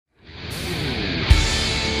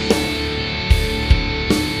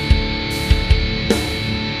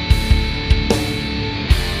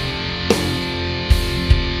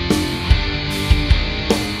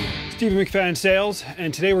Stephen McFadden Sales,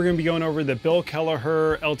 and today we're going to be going over the Bill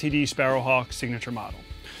Kelliher LTD Sparrowhawk signature model.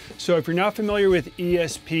 So if you're not familiar with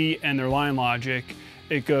ESP and their line logic,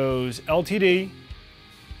 it goes LTD,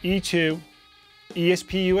 E2,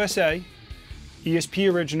 ESP USA,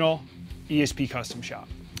 ESP Original, ESP Custom Shop.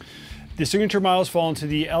 The signature models fall into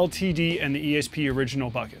the LTD and the ESP Original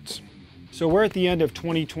buckets. So we're at the end of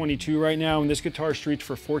 2022 right now, and this guitar streets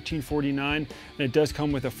for $14.49, and it does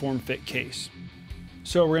come with a form-fit case.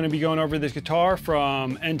 So we're going to be going over this guitar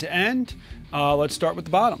from end to end. Let's start with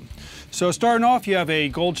the bottom. So starting off, you have a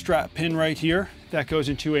gold strap pin right here that goes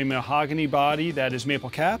into a mahogany body that is maple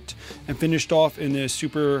capped and finished off in this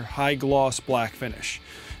super high gloss black finish.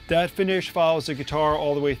 That finish follows the guitar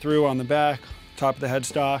all the way through on the back, top of the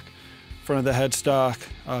headstock, front of the headstock.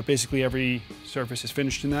 Basically every surface is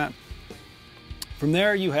finished in that. From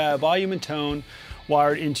there, you have volume and tone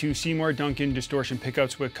wired into Seymour Duncan Distortion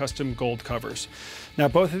pickups with custom gold covers. Now,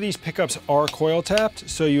 both of these pickups are coil tapped,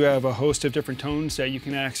 so you have a host of different tones that you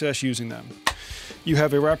can access using them. You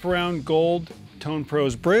have a wraparound gold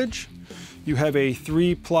TonePros bridge, you have a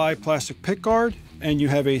 3-ply plastic pickguard, and you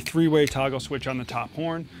have a 3-way toggle switch on the top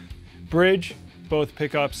horn. Bridge, both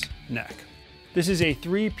pickups, neck. This is a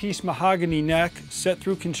 3-piece mahogany neck,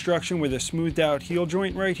 set-through construction with a smoothed out heel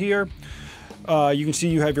joint right here. You can see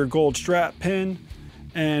you have your gold strap pin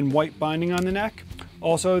and white binding on the neck.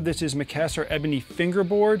 Also, this is Macassar ebony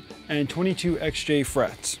fingerboard and 22 XJ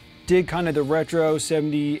frets. Dig kind of the retro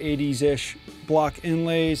 70s, 80s-ish block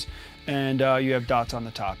inlays, and you have dots on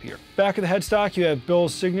the top here. Back of the headstock, you have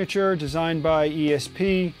Bill's signature, designed by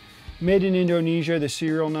ESP, made in Indonesia, the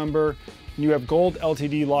serial number. And you have gold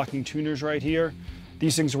LTD locking tuners right here.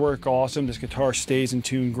 These things work awesome. This guitar stays in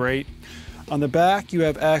tune great. On the back, you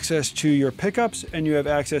have access to your pickups and you have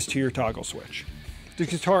access to your toggle switch. The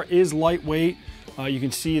guitar is lightweight. You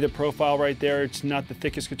can see the profile right there. It's not the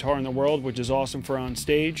thickest guitar in the world, which is awesome for on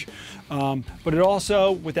stage. But it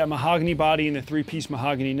also, with that mahogany body and the 3-piece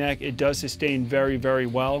mahogany neck, it does sustain very, very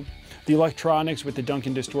well. The electronics with the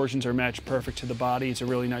Duncan distortions are matched perfect to the body. It's a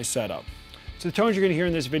really nice setup. So the tones you're gonna hear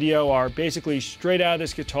in this video are basically straight out of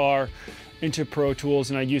this guitar into Pro Tools,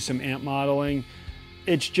 and I use some amp modeling.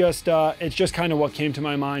 It's just kind of what came to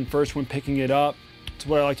my mind first when picking it up. It's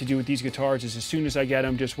what I like to do with these guitars is as soon as I get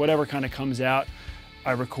them, just whatever kind of comes out,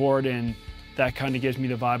 I record, and that kind of gives me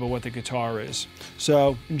the vibe of what the guitar is.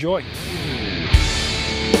 So enjoy.